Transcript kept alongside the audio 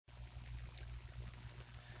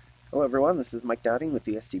Hello everyone, this is Mike Dowding with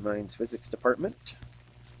the SD Mines Physics Department.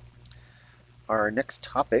 Our next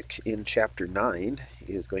topic in Chapter 9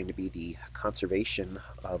 is going to be the conservation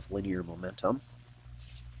of linear momentum.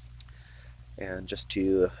 And just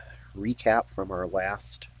to recap from our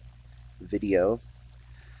last video,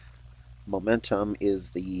 momentum is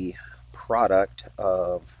the product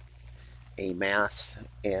of a mass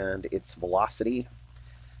and its velocity.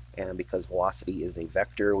 And because velocity is a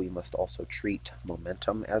vector, we must also treat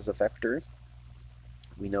momentum as a vector.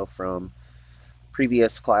 We know from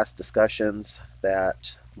previous class discussions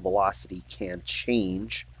that velocity can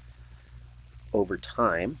change over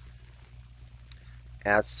time.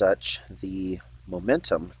 As such, the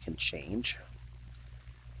momentum can change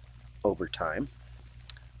over time.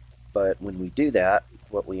 But when we do that,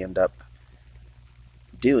 what we end up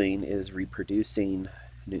doing is reproducing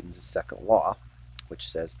Newton's second law, which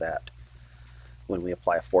says that when we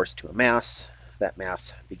apply a force to a mass, that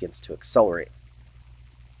mass begins to accelerate.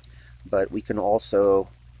 But we can also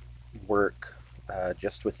work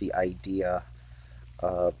just with the idea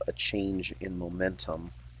of a change in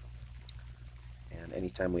momentum. And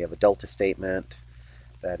anytime we have a delta statement,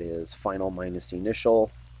 that is final minus initial.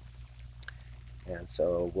 And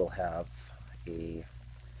so we'll have a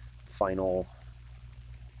final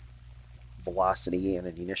velocity and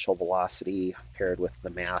an initial velocity paired with the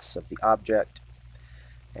mass of the object,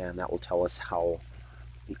 and that will tell us how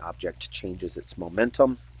the object changes its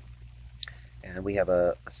momentum. And we have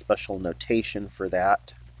a special notation for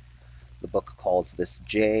that. The book calls this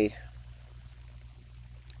J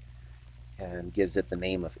and gives it the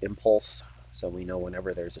name of impulse. So we know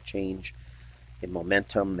whenever there's a change in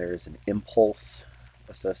momentum, there's an impulse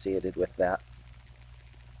associated with that.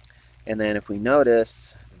 And then if we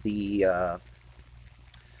notice, the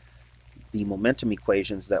momentum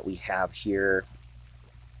equations that we have here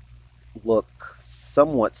look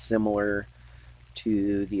somewhat similar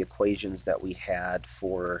to the equations that we had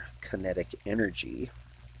for kinetic energy.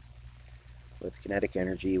 With kinetic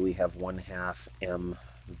energy, we have 1/2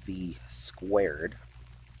 mv squared.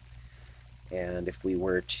 And if we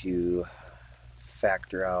were to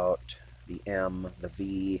factor out the m, the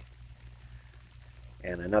v,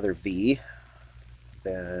 and another v,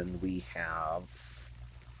 then we have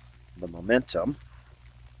the momentum.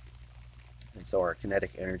 And so our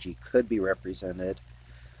kinetic energy could be represented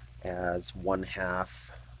as 1/2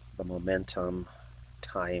 the momentum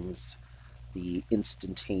times the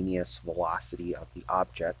instantaneous velocity of the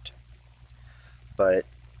object. But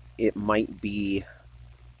it might be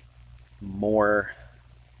more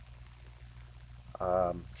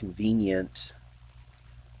convenient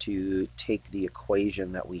to take the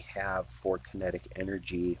equation that we have for kinetic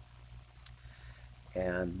energy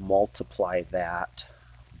and multiply that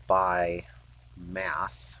by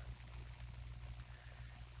mass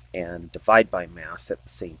and divide by mass at the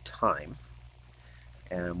same time.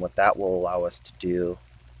 And what that will allow us to do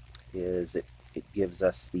is it gives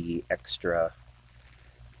us the extra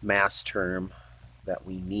mass term that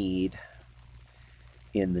we need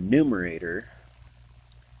in the numerator,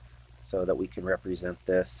 so that we can represent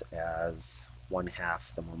this as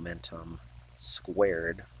 1/2 the momentum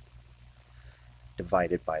squared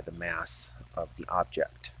divided by the mass of the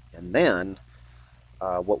object. And then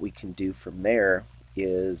what we can do from there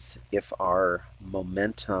is, if our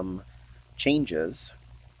momentum changes,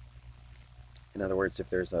 in other words, if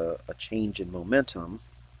there's a change in momentum,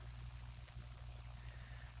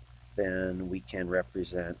 then we can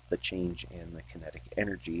represent the change in the kinetic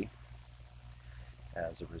energy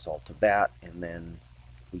as a result of that, and then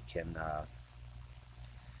we can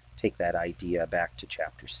take that idea back to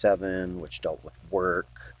Chapter 7, which dealt with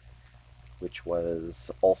work, which was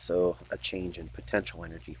also a change in potential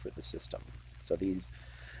energy for the system. So these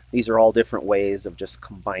are all different ways of just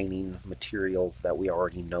combining materials that we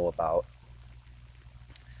already know about.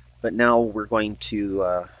 But now we're going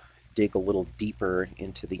to dig a little deeper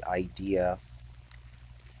into the idea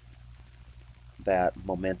that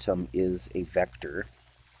momentum is a vector.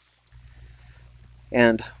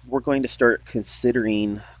 And we're going to start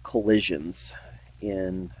considering collisions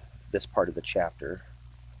in this part of the chapter.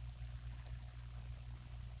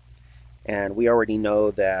 And we already know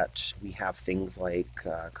that we have things like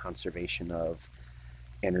conservation of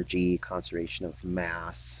energy, conservation of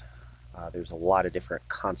mass. There's a lot of different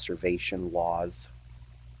conservation laws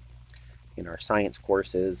in our science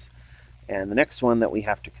courses. And the next one that we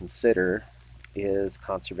have to consider is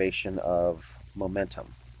conservation of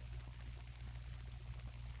momentum.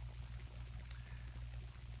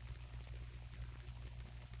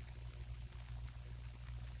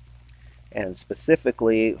 And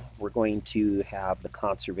specifically, we're going to have the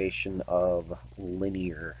conservation of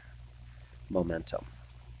linear momentum.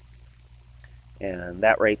 And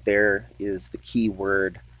that right there is the key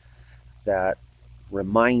word that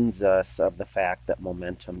reminds us of the fact that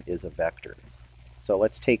momentum is a vector. So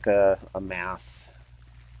let's take a mass,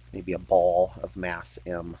 maybe a ball of mass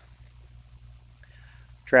m,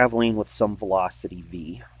 traveling with some velocity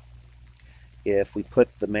v. If we put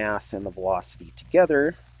the mass and the velocity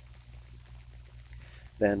together,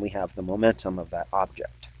 then we have the momentum of that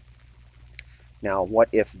object. Now, what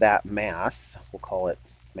if that mass, we'll call it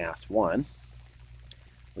mass 1,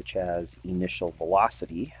 which has initial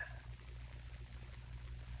velocity,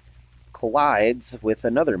 collides with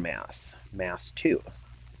another mass, mass 2?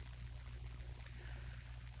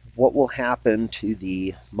 What will happen to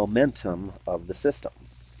the momentum of the system?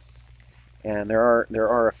 And there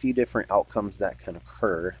are a few different outcomes that can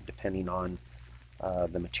occur depending on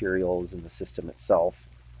the materials in the system itself.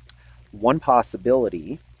 One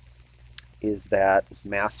possibility is that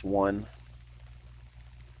mass 1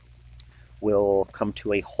 will come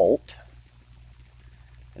to a halt,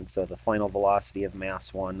 and so the final velocity of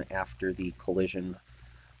mass 1 after the collision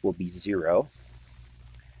will be 0,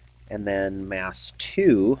 and then mass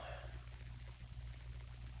 2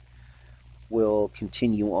 will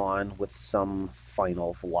continue on with some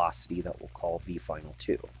final velocity that we'll call v final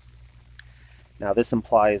 2. Now this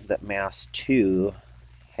implies that mass 2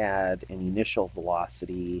 had an initial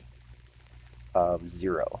velocity of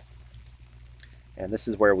 0. And this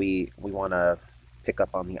is where we want to pick up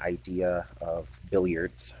on the idea of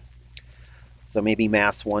billiards. So maybe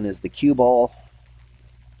mass 1 is the cue ball,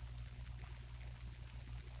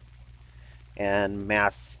 and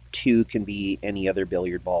mass 2 can be any other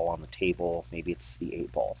billiard ball on the table. Maybe it's the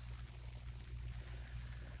 8 ball.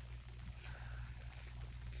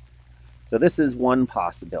 So this is one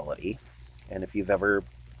possibility, and if you've ever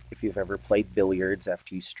played billiards,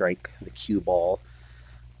 after you strike the cue ball,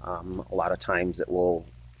 a lot of times it will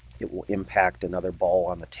impact another ball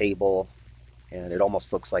on the table, and it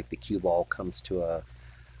almost looks like the cue ball comes to a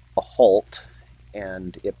halt,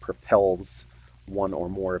 and it propels one or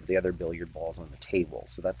more of the other billiard balls on the table.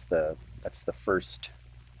 So that's the first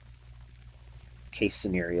case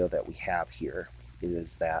scenario that we have here,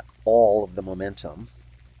 is that all of the momentum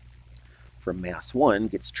from mass 1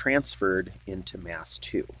 gets transferred into mass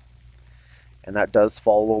 2. And that does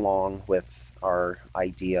follow along with our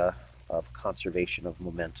idea of conservation of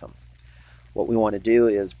momentum. What we want to do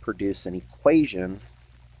is produce an equation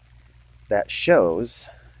that shows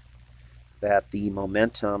that the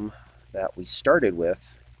momentum that we started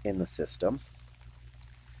with in the system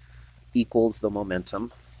equals the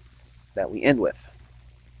momentum that we end with.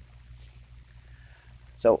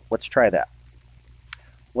 So let's try that.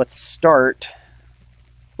 Let's start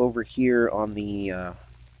over here on the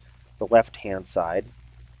left-hand side,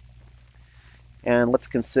 and let's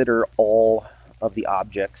consider all of the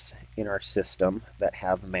objects in our system that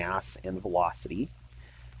have mass and velocity,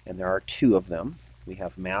 and there are 2 of them. We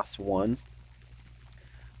have mass 1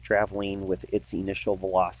 traveling with its initial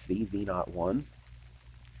velocity, v01.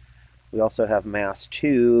 We also have mass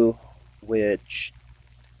 2, which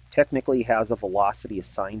technically has a velocity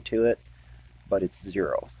assigned to it, but it's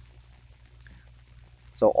 0.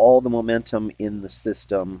 So all the momentum in the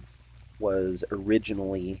system was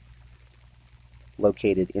originally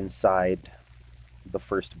located inside the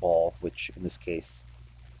first ball, which in this case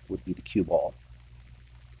would be the cue ball.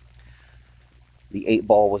 The 8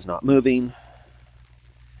 ball was not moving,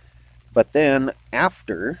 but then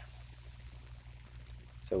after,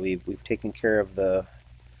 so we've taken care of the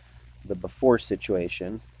before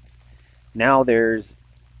situation. Now there's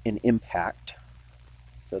an impact.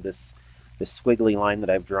 So this squiggly line that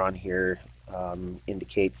I've drawn here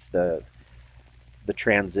indicates the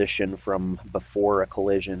transition from before a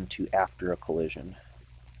collision to after a collision.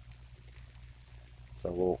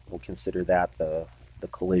 So we'll consider that the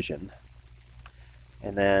collision.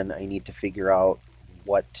 And then I need to figure out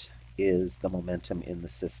what is the momentum in the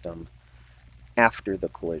system after the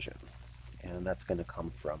collision. And that's going to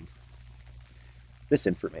come from this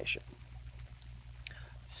information.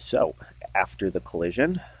 So after the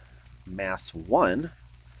collision, mass 1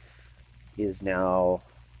 is now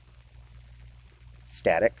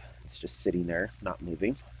static. It's just sitting there, not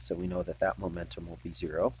moving. So we know that that momentum will be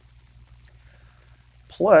 0.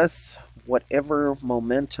 Plus whatever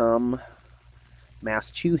momentum mass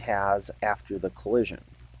 2 has after the collision.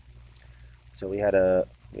 So we had a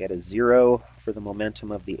 0 for the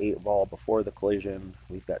momentum of the 8 ball before the collision.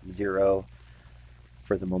 We've got 0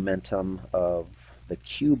 for the momentum of the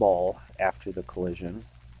cue ball after the collision.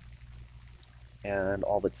 And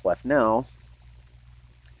all that's left now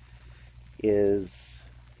is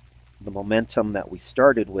the momentum that we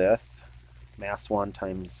started with mass 1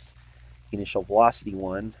 times initial velocity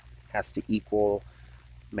 1 has to equal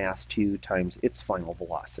mass 2 times its final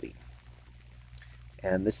velocity.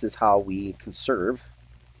 And this is how we conserve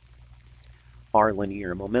our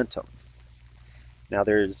linear momentum. Now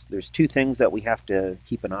there's two things that we have to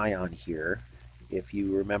keep an eye on here. If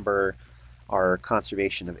you remember our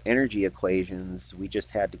conservation of energy equations, we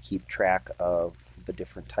just had to keep track of the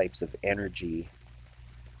different types of energy,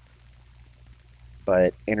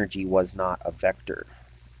 but energy was not a vector.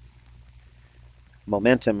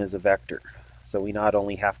 Momentum is a vector, so we not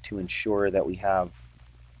only have to ensure that we have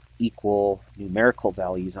equal numerical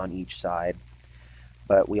values on each side,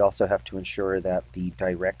 but we also have to ensure that the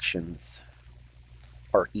directions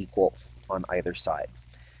are equal on either side.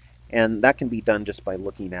 And that can be done just by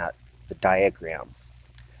looking at the diagram.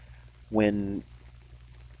 When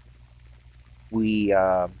we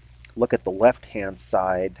look at the left-hand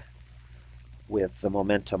side with the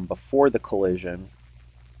momentum before the collision,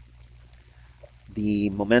 the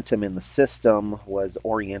momentum in the system was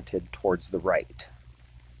oriented towards the right.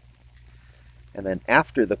 And then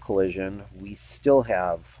after the collision, we still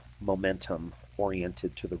have momentum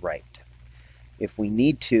oriented to the right. If we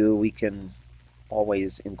need to, we can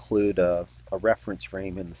always include a reference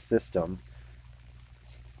frame in the system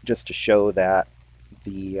just to show that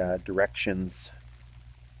the directions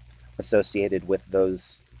associated with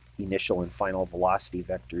those initial and final velocity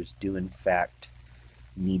vectors do in fact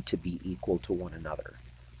need to be equal to one another.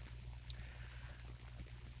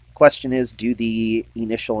 Question is, do the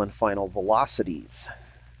initial and final velocities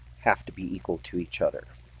have to be equal to each other?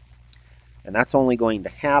 And that's only going to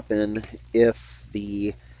happen if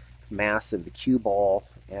the mass of the cue ball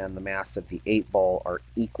and the mass of the 8 ball are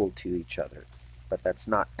equal to each other. But that's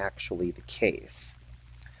not actually the case.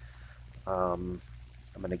 I'm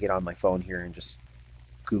going to get on my phone here and just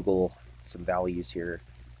Google some values here.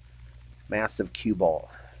 Mass of cue ball.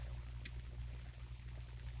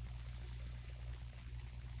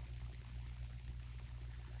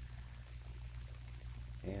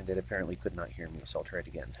 And it apparently could not hear me, so I'll try it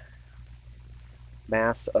again.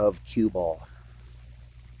 Mass of cue ball.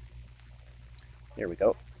 There we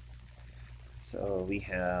go. So we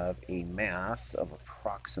have a mass of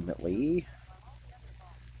approximately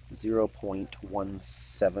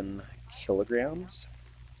 0.17 kilograms.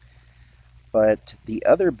 But the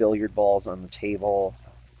other billiard balls on the table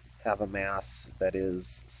have a mass that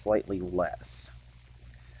is slightly less.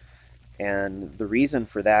 And the reason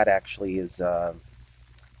for that actually is a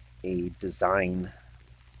design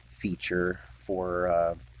feature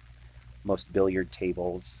for most billiard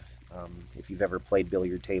tables. If you've ever played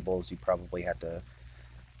billiard tables, you probably had to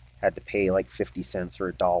pay like 50 cents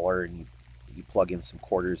or $1, and you plug in some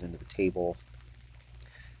quarters into the table.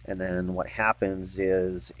 And then what happens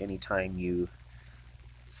is anytime you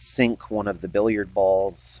sink one of the billiard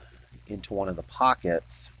balls into one of the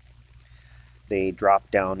pockets, they drop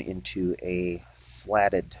down into a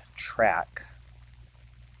slatted track.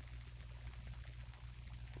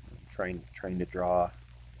 Trying to draw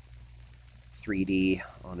 3D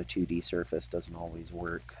on a 2D surface doesn't always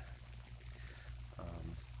work.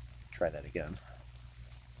 Try that again.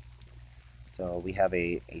 So we have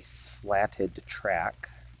a slatted track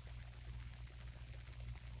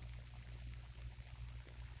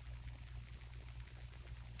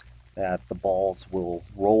that the balls will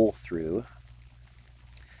roll through,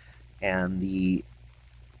 and the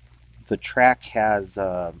track has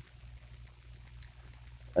a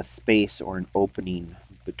space or an opening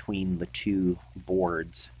between the two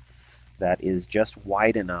boards that is just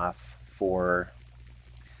wide enough for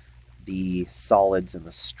the solids and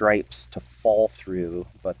the stripes to fall through,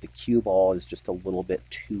 but the cue ball is just a little bit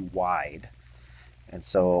too wide. And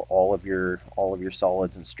so all of your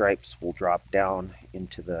solids and stripes will drop down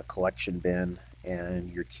into the collection bin,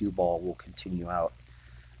 and your cue ball will continue out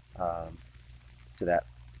to that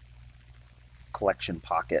collection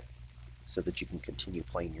pocket so that you can continue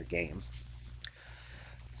playing your game.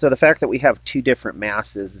 So the fact that we have two different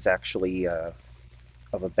masses is actually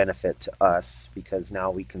of a benefit to us, because now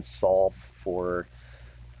we can solve for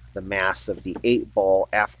the mass of the 8 ball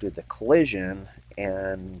after the collision,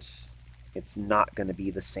 and it's not going to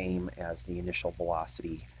be the same as the initial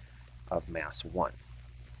velocity of mass 1.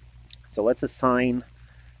 So let's assign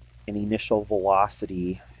an initial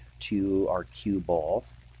velocity to our cue ball.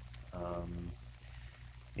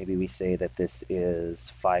 Maybe we say that this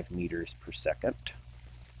is 5 meters per second.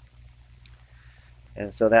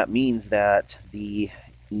 And so that means that the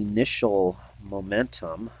initial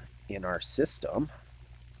momentum in our system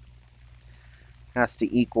has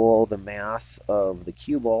to equal the mass of the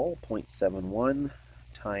cue ball, 0.71,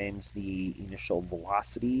 times the initial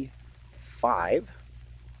velocity, 5.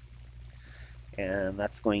 And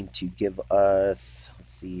that's going to give us,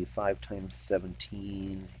 let's see, 5 times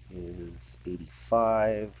 17 is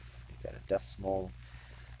 85. We've got a decimal.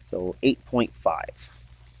 So 8.5.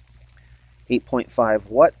 8.5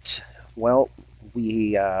 what? Well,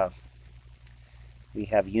 we have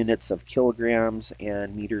units of kilograms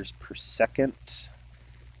and meters per second,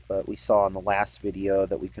 but we saw in the last video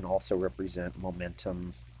that we can also represent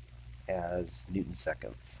momentum as Newton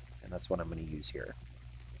seconds, and that's what I'm going to use here.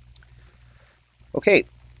 Okay,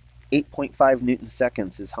 8.5 Newton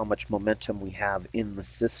seconds is how much momentum we have in the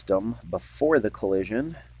system before the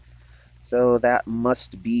collision, so that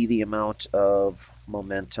must be the amount of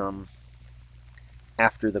momentum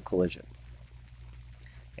after the collision.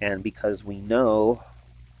 And because we know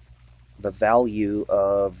the value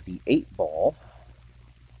of the 8 ball,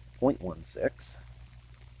 0.16,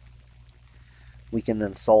 we can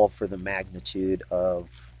then solve for the magnitude of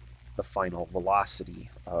the final velocity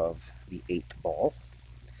of the 8 ball.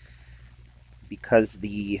 Because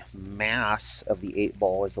the mass of the 8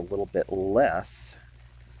 ball is a little bit less,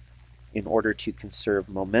 in order to conserve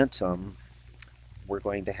momentum, we're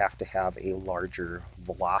going to have a larger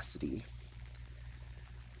velocity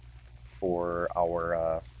for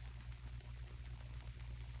our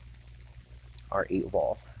 8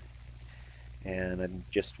 ball. And I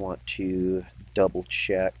just want to double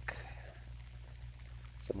check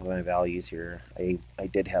some of my values here. I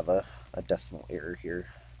did have a decimal error here.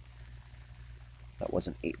 That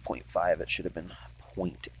wasn't 8.5, it should have been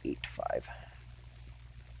 0.85.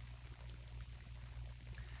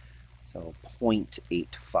 So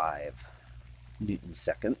 0.85 Newton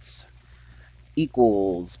seconds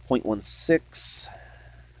equals 0.16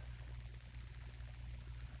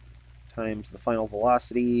 times the final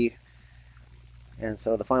velocity. And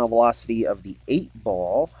so the final velocity of the 8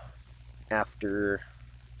 ball, after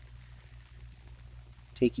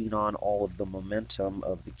taking on all of the momentum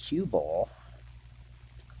of the cue ball,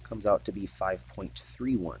 comes out to be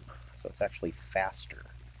 5.31. So it's actually faster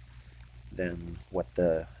than what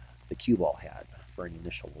the cue ball had for an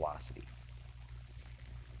initial velocity.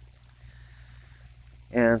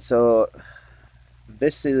 And so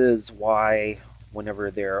this is why whenever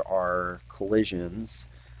there are collisions,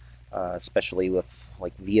 especially with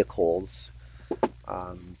like vehicles,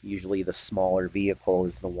 usually the smaller vehicle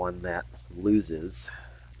is the one that loses,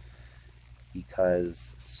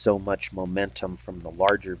 because so much momentum from the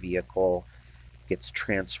larger vehicle gets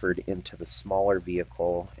transferred into the smaller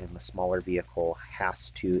vehicle, and the smaller vehicle has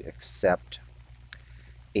to accept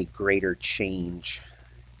a greater change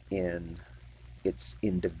in its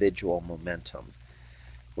individual momentum,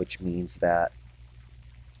 which means that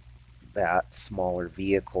that smaller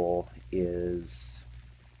vehicle is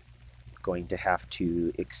going to have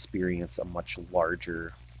to experience a much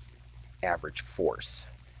larger average force,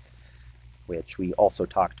 which we also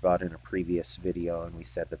talked about in a previous video, and we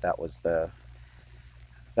said that that was the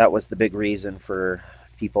big reason for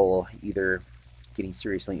people either getting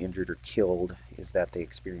seriously injured or killed, is that they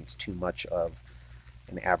experience too much of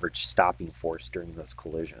an average stopping force during those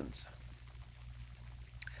collisions.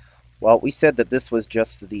 Well, we said that this was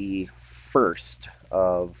just the first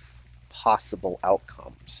of possible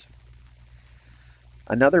outcomes.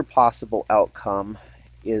 Another possible outcome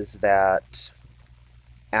is that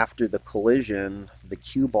after the collision, the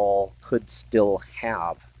cue ball could still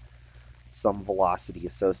have some velocity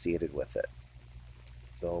associated with it.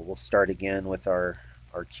 So we'll start again with our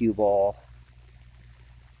cue ball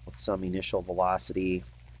with some initial velocity.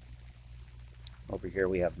 Over here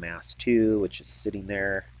we have mass 2, which is sitting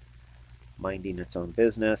there minding its own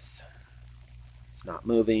business. It's not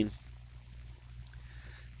moving.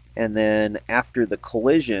 And then after the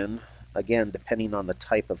collision, again, depending on the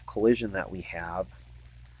type of collision that we have,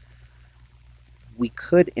 we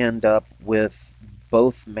could end up with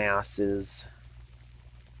both masses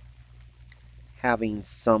having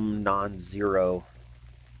some non-zero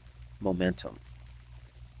momentum.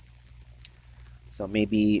 So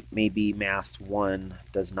maybe mass 1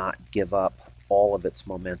 does not give up all of its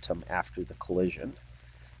momentum after the collision.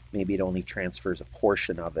 Maybe it only transfers a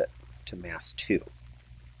portion of it to mass 2.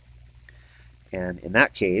 And in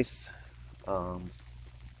that case, that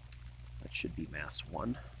should be mass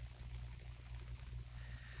 1.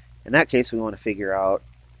 In that case, we want to figure out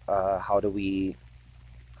how do we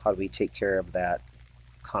take care of that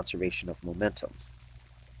conservation of momentum.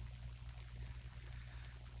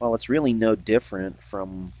 Well, it's really no different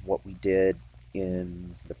from what we did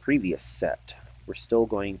in the previous set. We're still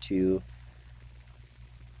going to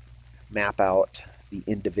map out the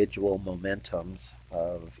individual momentums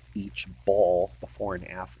of each ball before and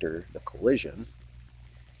after the collision.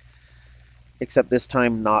 except this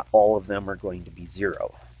time not all of them are going to be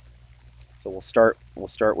 0. So we'll start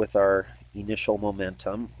with our initial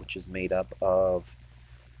momentum, which is made up of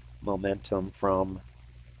momentum from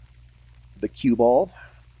the cue ball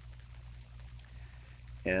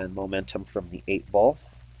and momentum from the 8 ball.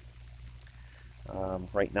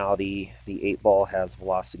 Right now the 8 ball has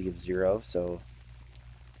velocity of 0, so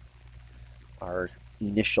our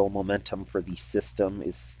initial momentum for the system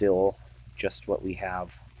is still just what we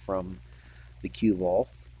have from the cue ball.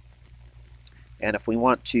 And if we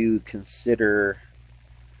want to consider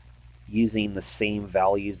using the same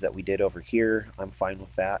values that we did over here, I'm fine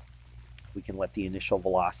with that. We can let the initial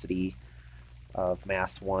velocity of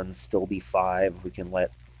mass 1 still be 5. We can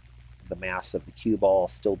let the mass of the cue ball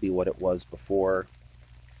still be what it was before.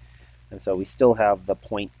 And so we still have the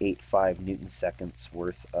 0.85 Newton seconds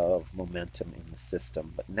worth of momentum in the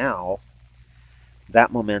system. But now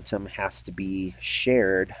that momentum has to be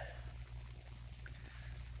shared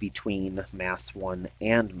between mass 1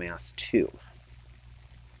 and mass 2.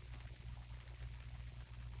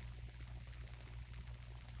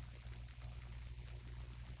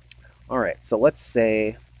 Alright, so let's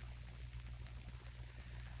say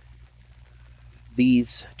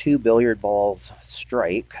these 2 billiard balls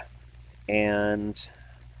strike and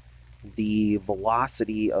the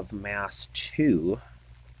velocity of mass 2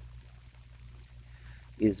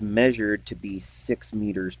 is measured to be 6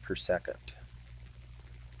 meters per second.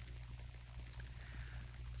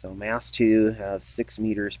 So mass 2 has 6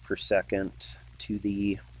 meters per second to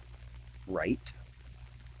the right.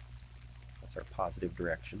 That's our positive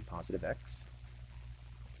direction, positive x.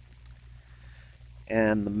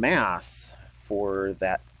 And the mass for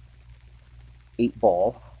that 8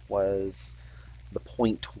 ball was the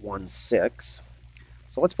 0.16.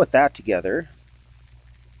 So let's put that together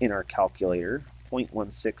in our calculator.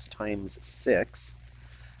 0.16 times 6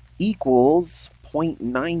 equals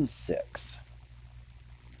 0.96.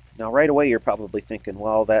 Now right away you're probably thinking,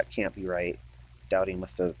 well, that can't be right. Dowding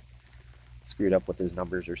must have screwed up with his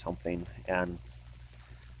numbers or something. And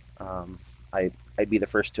I'd be the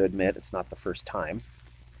first to admit it's not the first time.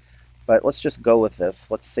 But let's just go with this.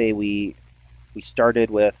 Let's say we started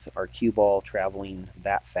with our cue ball traveling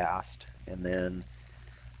that fast, and then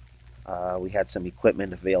we had some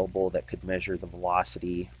equipment available that could measure the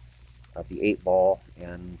velocity of the 8 ball,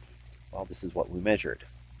 and well, this is what we measured.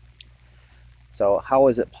 So how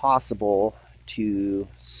is it possible to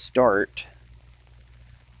start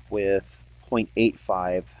with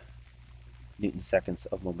 0.85 Newton seconds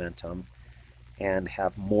of momentum and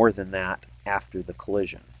have more than that after the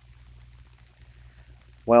collision?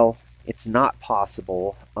 Well, it's not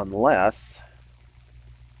possible unless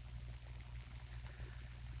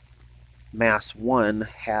mass 1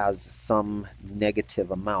 has some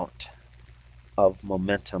negative amount of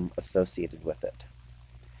momentum associated with it.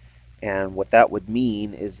 And what that would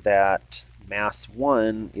mean is that mass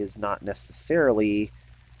 1 is not necessarily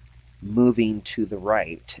moving to the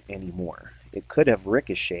right anymore. It could have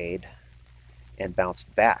ricocheted and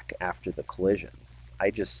bounced back after the collision. I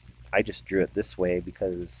just drew it this way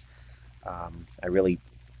because I really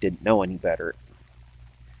didn't know any better.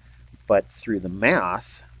 But through the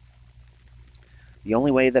math, the only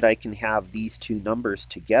way that I can have these two numbers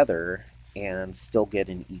together and still get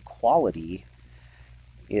an equality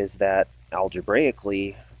is that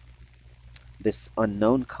algebraically this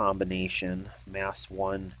unknown combination, mass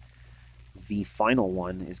 1 v final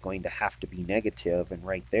 1, is going to have to be negative, and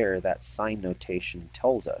right there that sign notation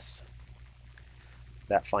tells us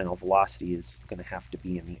that final velocity is going to have to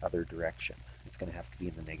be in the other direction. It's going to have to be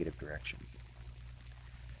in the negative direction.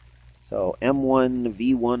 So m1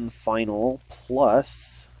 v1 final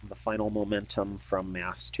plus the final momentum from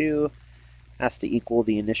mass 2 has to equal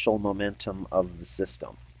the initial momentum of the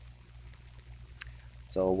system.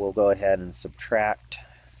 So we'll go ahead and subtract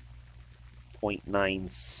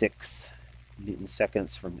 0.96 Newton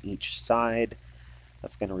seconds from each side.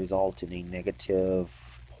 That's going to result in a negative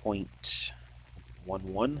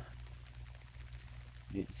 0.11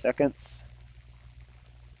 Newton seconds.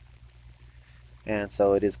 And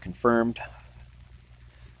so it is confirmed.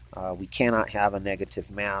 We cannot have a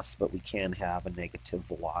negative mass, but we can have a negative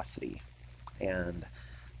velocity. And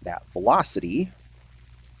that velocity,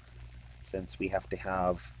 since we have to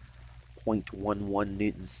have 0.11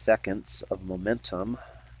 Newton seconds of momentum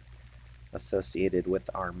associated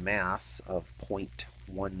with our mass of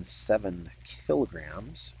 0.17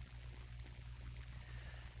 kilograms,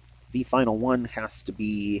 the final one has to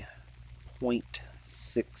be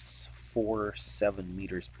 0.647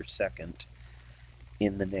 meters per second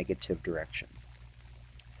in the negative direction.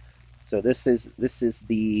 So this is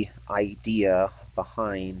the idea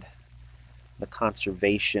behind the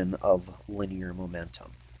conservation of linear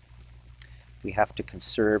momentum. We have to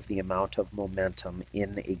conserve the amount of momentum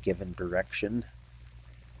in a given direction.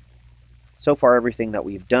 So far, everything that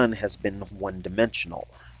we've done has been one-dimensional.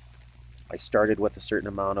 I started with a certain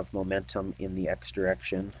amount of momentum in the x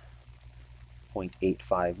direction,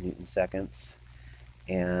 0.85 Newton seconds,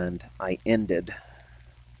 and I ended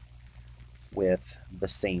with the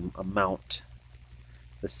same amount,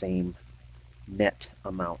 the same net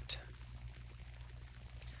amount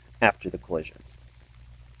after the collision.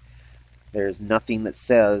 There's nothing that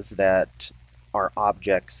says that our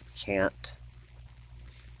objects can't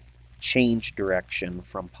change direction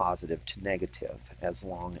from positive to negative as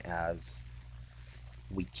long as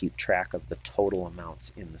we keep track of the total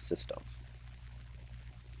amounts in the system.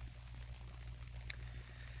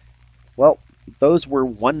 Well, those were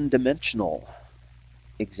one-dimensional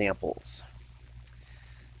examples.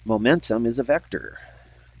 Momentum is a vector,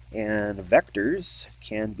 and vectors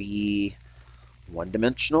can be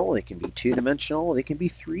one-dimensional, they can be two-dimensional, they can be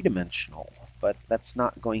three-dimensional, but that's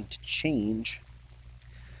not going to change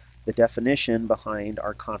the definition behind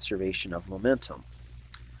our conservation of momentum.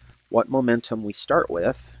 What momentum we start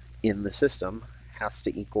with in the system has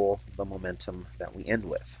to equal the momentum that we end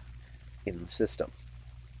with in the system.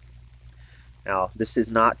 Now, this is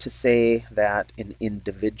not to say that an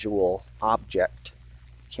individual object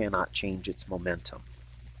cannot change its momentum.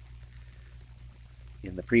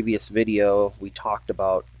 In the previous video, we talked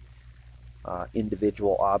about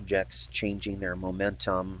individual objects changing their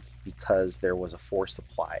momentum because there was a force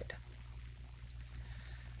applied.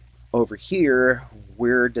 Over here,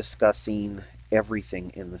 we're discussing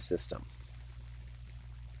everything in the system.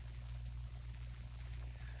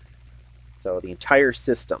 So the entire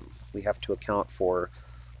system, we have to account for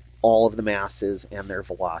all of the masses and their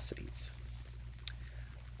velocities.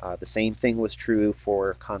 The same thing was true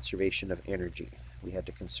for conservation of energy. We had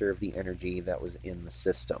to conserve the energy that was in the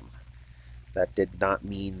system. That did not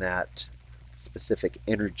mean that specific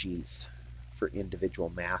energies for individual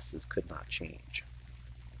masses could not change.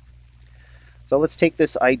 So let's take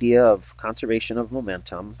this idea of conservation of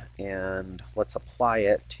momentum and let's apply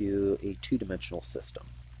it to a two-dimensional system.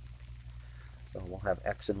 So we'll have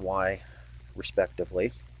x and y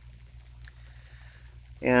respectively.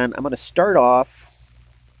 And I'm going to start off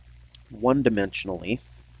one-dimensionally.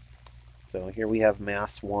 So here we have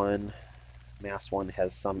mass 1. Mass 1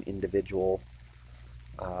 has some individual,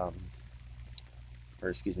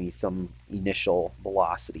 some initial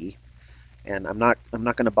velocity. And I'm not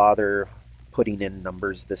going to bother putting in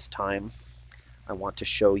numbers this time. I want to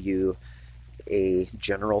show you a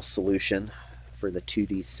general solution for the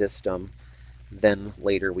 2D system. Then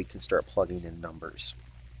later we can start plugging in numbers.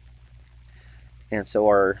 And so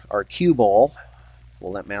our cue ball,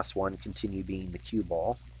 we'll let mass 1 continue being the cue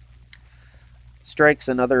ball, strikes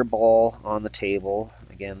another ball on the table.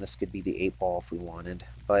 Again, this could be the 8 ball if we wanted,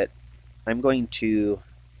 but I'm going to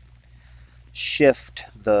shift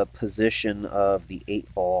the position of the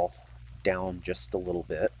 8 ball down just a little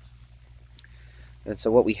bit. And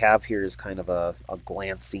so what we have here is kind of a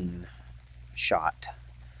glancing shot.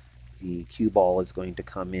 The cue ball is going to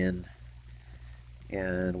come in,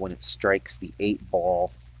 and when it strikes the 8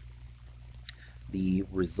 ball, the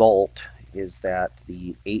result is that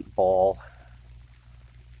the 8 ball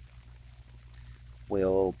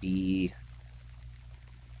will be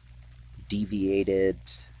deviated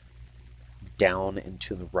down and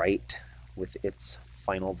to the right with its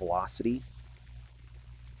final velocity.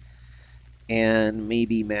 And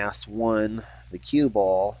maybe mass 1, the cue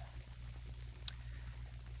ball,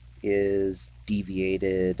 is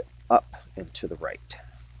deviated up and to the right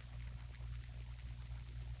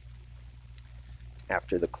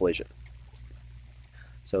after the collision.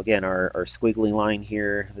 So again, our squiggly line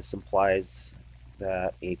here, this implies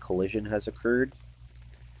that a collision has occurred.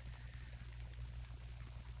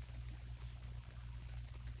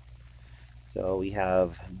 So we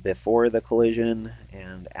have before the collision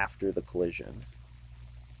and after the collision.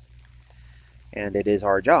 And it is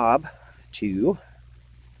our job to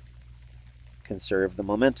conserve the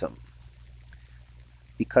momentum.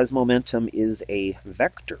 Because momentum is a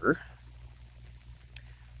vector,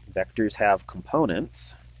 vectors have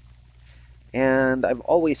components, and I've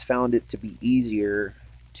always found it to be easier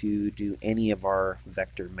to do any of our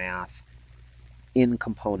vector math in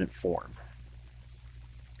component form.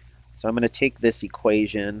 So I'm going to take this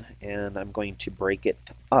equation and I'm going to break it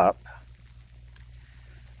up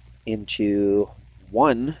into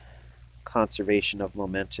one conservation of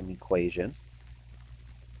momentum equation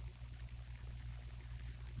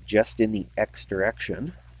just in the x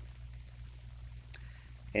direction,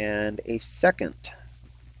 and a second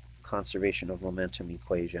conservation of momentum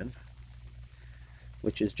equation,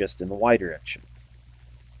 which is just in the y direction.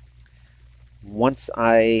 Once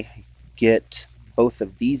I get both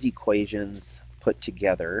of these equations put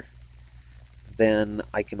together, then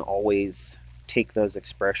I can always take those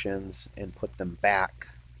expressions and put them back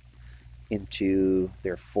into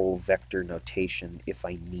their full vector notation if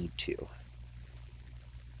I need to.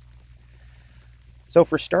 So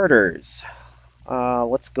for starters,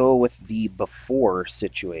 let's go with the before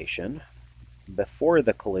situation. Before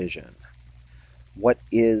the collision, what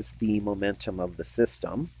is the momentum of the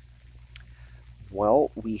system?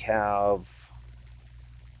 Well, we have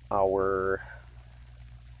our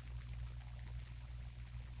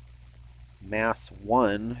mass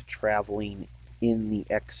 1 traveling in the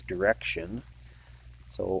x direction.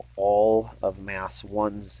 So all of mass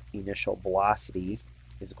 1's initial velocity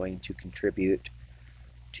is going to contribute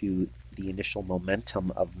to the initial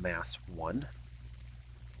momentum of mass 1.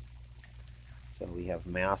 So we have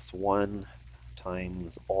mass 1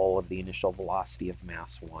 times all of the initial velocity of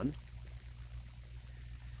mass 1.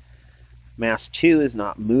 Mass 2 is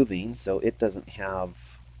not moving, so it doesn't have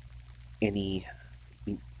any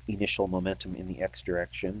initial momentum in the x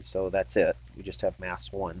direction, so that's it. We just have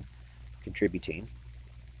mass 1 contributing.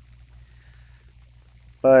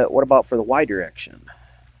 But what about for the y direction?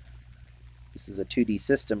 This is a 2D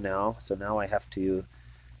system now, so now I have to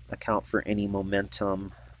account for any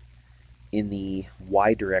momentum in the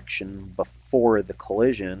y direction before the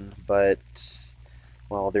collision, but,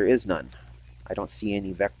 well, there is none. I don't see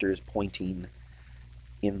any vectors pointing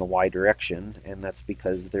in the y direction, and that's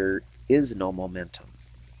because there is no momentum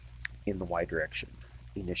in the y direction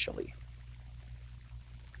initially.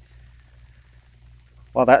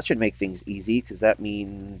 Well, that should make things easy, because that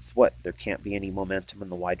means what? There can't be any momentum in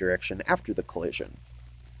the y direction after the collision.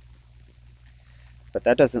 But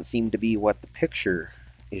that doesn't seem to be what the picture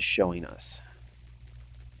is showing us.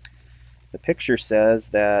 The picture says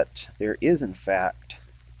that there is, in fact,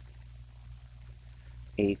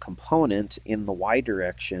 a component in the y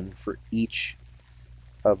direction for each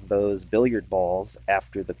of those billiard balls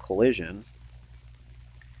after the collision,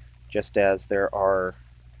 just as there are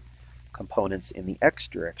components in the x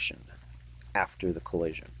direction after the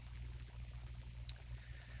collision.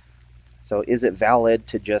 So is it valid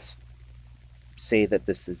to just say that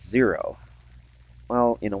this is 0?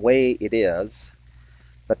 Well, in a way it is,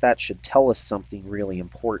 but that should tell us something really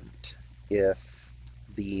important. If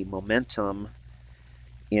the momentum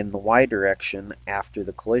in the y direction after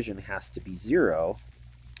the collision has to be 0,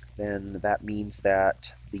 then that means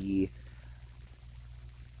that the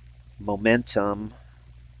momentum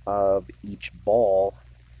of each ball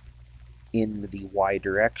in the y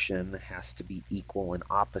direction has to be equal and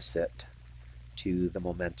opposite to the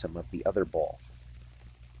momentum of the other ball.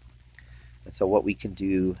 And so what we can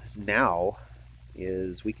do now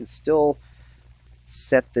is we can still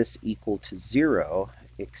set this equal to 0,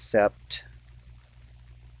 except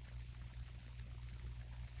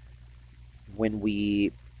when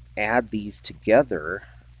we add these together,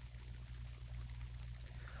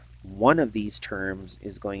 one of these terms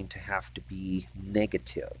is going to have to be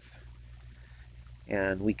negative.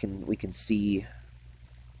 And we can see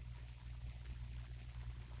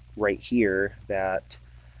right here that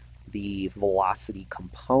the velocity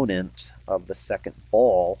component of the second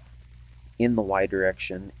ball in the y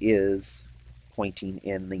direction is pointing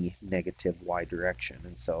in the negative y direction.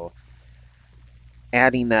 And so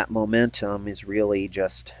adding that momentum is really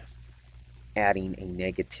just adding a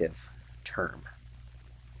negative term.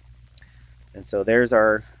 And so there's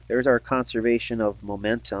our conservation of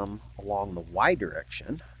momentum along the y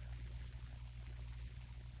direction.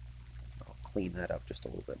 I'll clean that up just a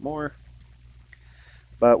little bit more.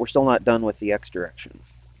 But we're still not done with the x direction.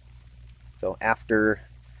 So after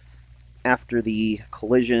the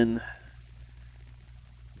collision,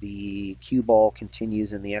 the cue ball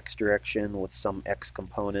continues in the x direction with some x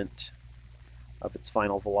component of its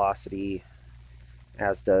final velocity,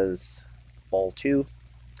 as does ball 2.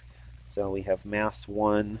 So we have mass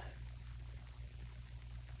 1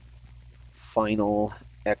 final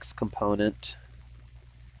x component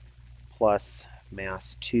plus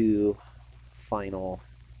mass 2 final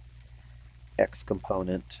x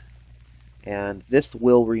component, and this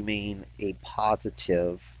will remain a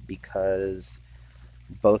positive because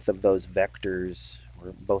both of those vectors,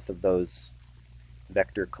 or both of those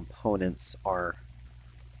vector components, are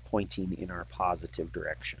pointing in our positive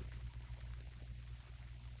direction.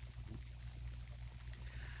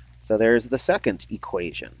 So there's the second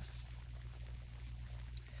equation.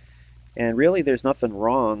 And really there's nothing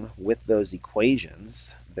wrong with those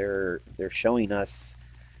equations. They're showing us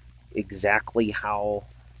exactly how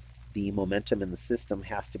the momentum in the system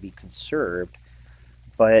has to be conserved.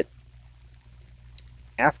 But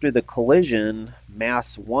after the collision,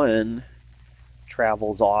 mass 1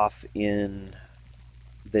 travels off in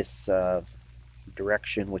this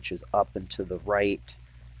direction, which is up and to the right.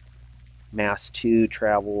 Mass 2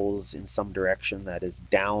 travels in some direction that is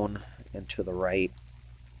down and to the right.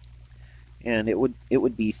 And it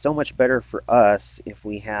would be so much better for us if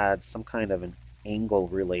we had some kind of an angle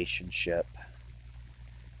relationship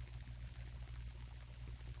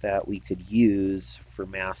that we could use for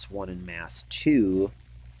mass 1 and mass 2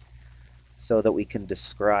 so that we can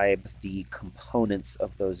describe the components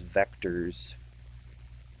of those vectors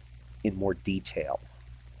in more detail.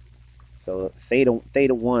 So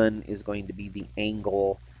theta 1 is going to be the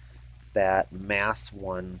angle that mass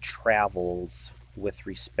 1 travels with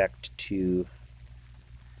respect to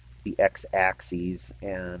the x-axis,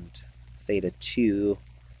 and theta 2,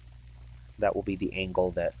 that will be the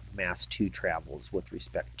angle that mass 2 travels with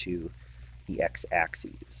respect to the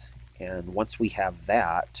x-axis. And once we have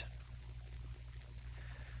that,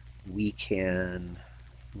 we can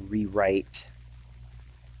rewrite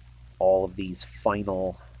all of these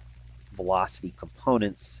final velocity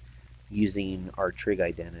components using our trig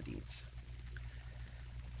identities.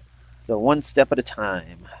 So one step at a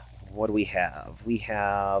time, what do we have? We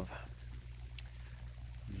have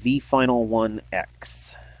v final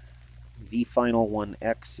 1x. v final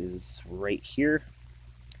 1x is right here,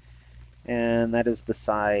 and that is the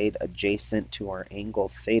side adjacent to our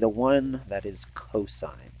angle theta 1, that is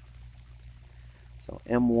cosine. So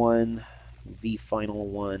m1 v final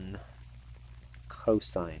 1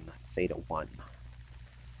 cosine theta 1.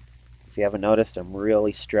 If you haven't noticed, I'm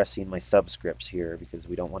really stressing my subscripts here because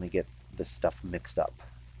we don't want to get this stuff mixed up.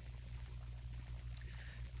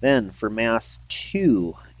 Then for mass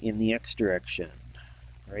 2 in the x direction,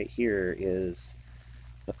 right here is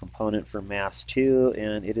the component for mass 2,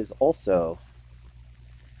 and it is also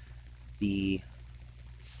the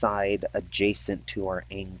side adjacent to our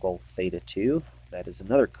angle theta 2. That is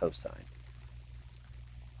another cosine.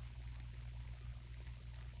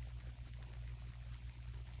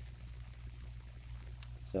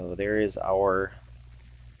 So there is our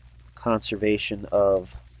conservation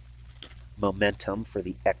of momentum for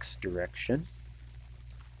the x direction.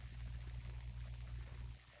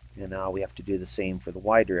 And now we have to do the same for the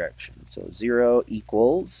y direction. So 0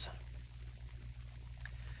 equals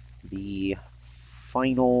the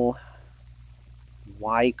final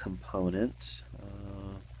y component.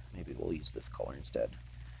 Maybe we'll use this color instead.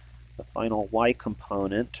 The final y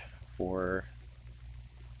component for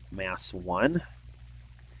mass 1.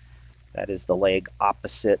 That is the leg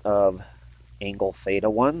opposite of angle theta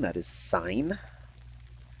 1, that is sine.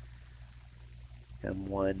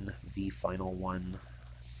 m1 v final 1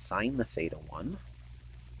 sine the theta 1.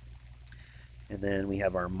 And then we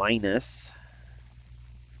have our minus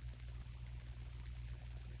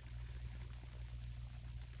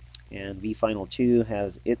and v final 2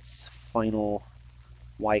 has its final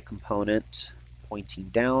y component pointing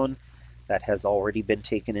down. That has already been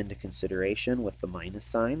taken into consideration with the minus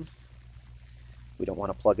sign. We don't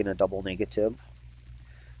want to plug in a double negative,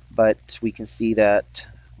 but we can see that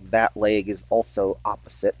that leg is also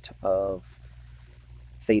opposite of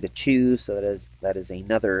theta 2, so that is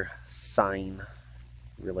another sine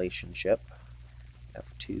relationship,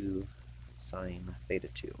 f2 sine theta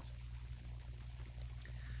 2.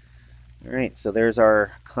 Alright, so there's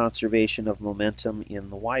our conservation of momentum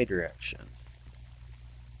in the y direction.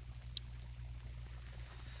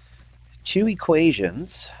 Two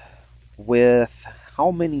equations with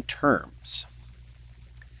how many terms?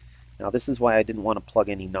 Now this is why I didn't want to plug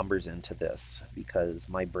any numbers into this, because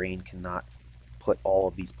my brain cannot put all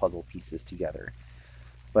of these puzzle pieces together.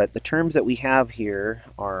 But the terms that we have here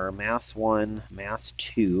are mass 1, mass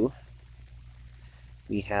 2.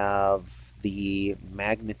 We have the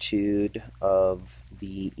magnitude of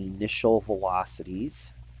the initial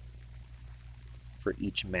velocities for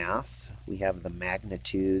each mass. We have the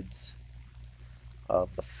magnitudes of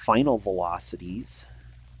the final velocities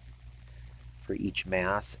for each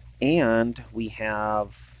mass, and we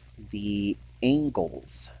have the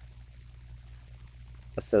angles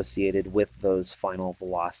associated with those final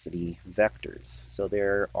velocity vectors. So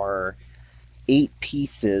there are 8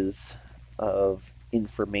 pieces of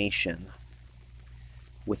information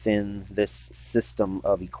within this system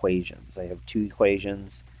of equations. I have 2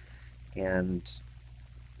 equations, and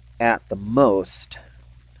at the most,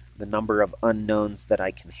 the number of unknowns that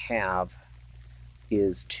I can have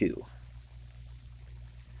is 2.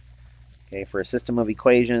 Okay, for a system of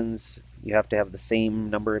equations, you have to have the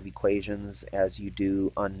same number of equations as you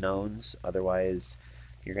do unknowns, otherwise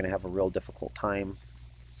you're going to have a real difficult time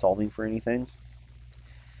solving for anything.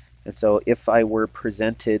 And so if I were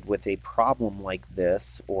presented with a problem like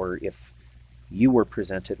this, or if you were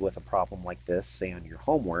presented with a problem like this, say on your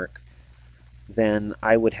homework, then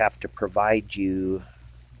I would have to provide you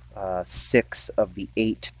 6 of the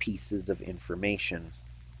 8 pieces of information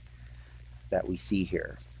that we see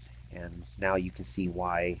here. And now you can see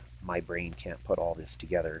why my brain can't put all this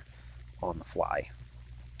together on the fly.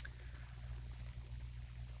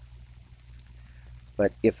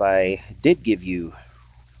 But if I did give you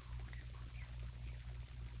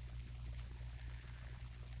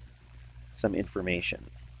some information,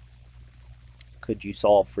 could you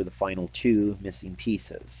solve for the final 2 missing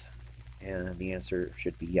pieces? And the answer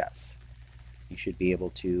should be yes. You should be able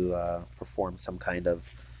to perform some kind of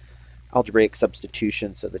algebraic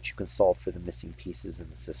substitution so that you can solve for the missing pieces in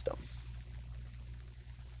the system.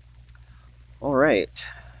 All right.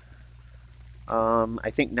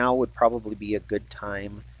 I think now would probably be a good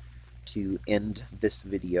time to end this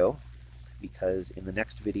video, because in the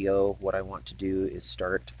next video what I want to do is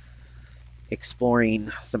start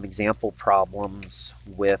exploring some example problems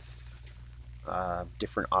with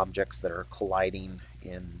different objects that are colliding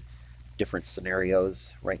in different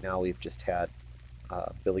scenarios. Right now we've just had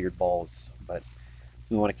billiard balls, but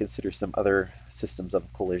we want to consider some other systems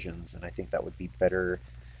of collisions, and I think that would be better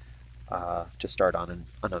to start on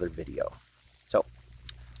another video. So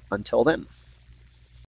until then.